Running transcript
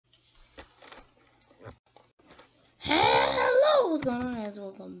what's going on, guys?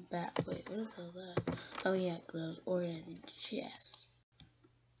 Welcome back. Wait, what is all that? Oh yeah, because I was organizing the chest.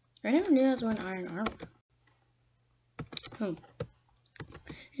 I never knew I was wearing iron armor.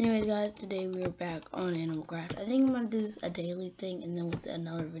 Anyways, guys, today we are back on Animal Craft. I think I'm gonna do this a daily thing and then with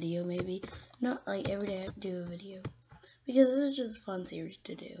another video maybe. Not like every day I have to do a video. Because this is just a fun series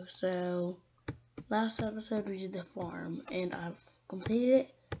to do. So last episode we did the farm and I've completed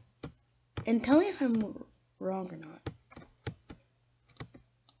it. And tell me if I'm wrong or not.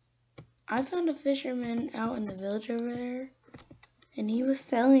 I found a fisherman out in the village over there, and he was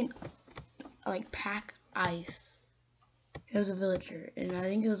selling like pack ice. He was a villager, and I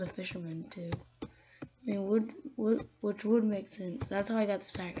think he was a fisherman too. I mean, which would make sense. That's how I got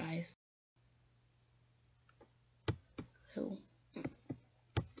this pack ice. So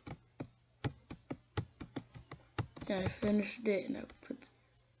yeah, I finished it, and I put.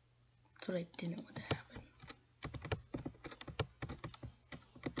 That's what I didn't want to happen.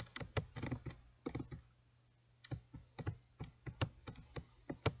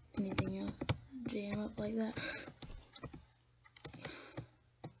 Anything else jam up like that?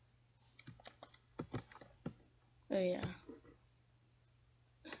 Oh yeah.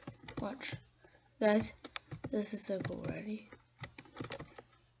 Watch. Guys, this is so cool. Ready?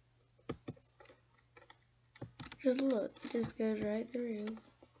 Just look. It just goes right through.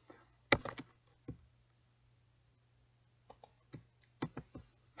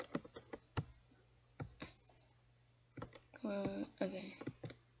 Come on. Okay.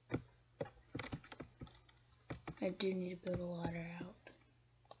 I do need to build a ladder out.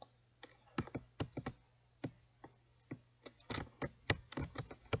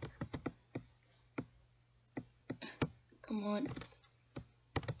 Come on.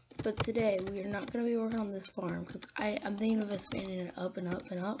 But today, we are not going to be working on this farm, because I'm thinking of expanding it up and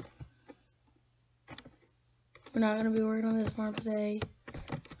up and up. We're not going to be working on this farm today.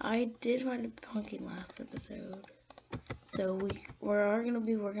 I did find a pumpkin last episode. So we are going to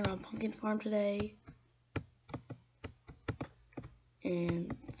be working on pumpkin farm today.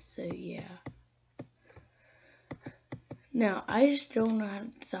 And so, yeah. Now, I just don't know how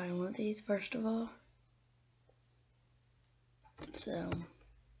to design one of these, first of all. So,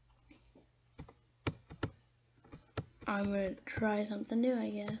 I'm going to try something new, I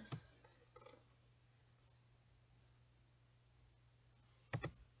guess.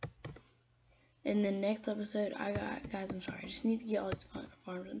 In the next episode, guys, I'm sorry, I just need to get all these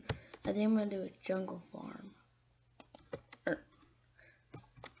farms in. I think I'm going to do a jungle farm.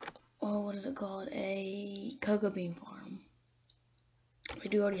 Oh, what is it called? A cocoa bean farm. I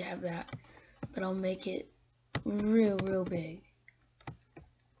do already have that, but I'll make it real big.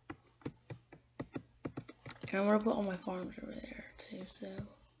 And I'm gonna put all my farms over there too, so.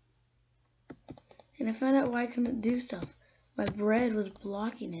 And I found out why I couldn't do stuff. My bread was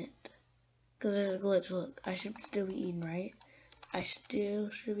blocking it. Because there's a glitch. Look, I should still be eating, right? I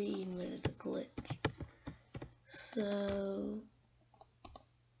still should be eating, but it's a glitch. So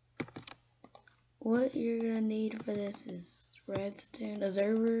what you're gonna need for this is redstone,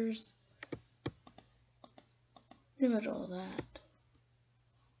 observers, pretty much all of that.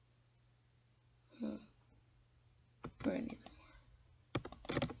 We're gonna need some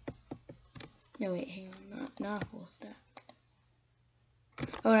more. No, wait, hang on, not a full stack.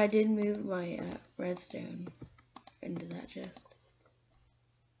 Oh, and I did move my redstone into that chest.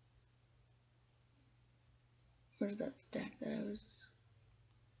 Where's that stack that I was?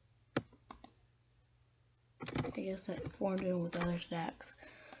 I guess that formed in with other stacks.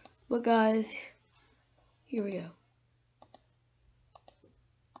 But guys, here we go.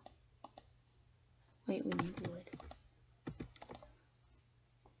 Wait, we need wood.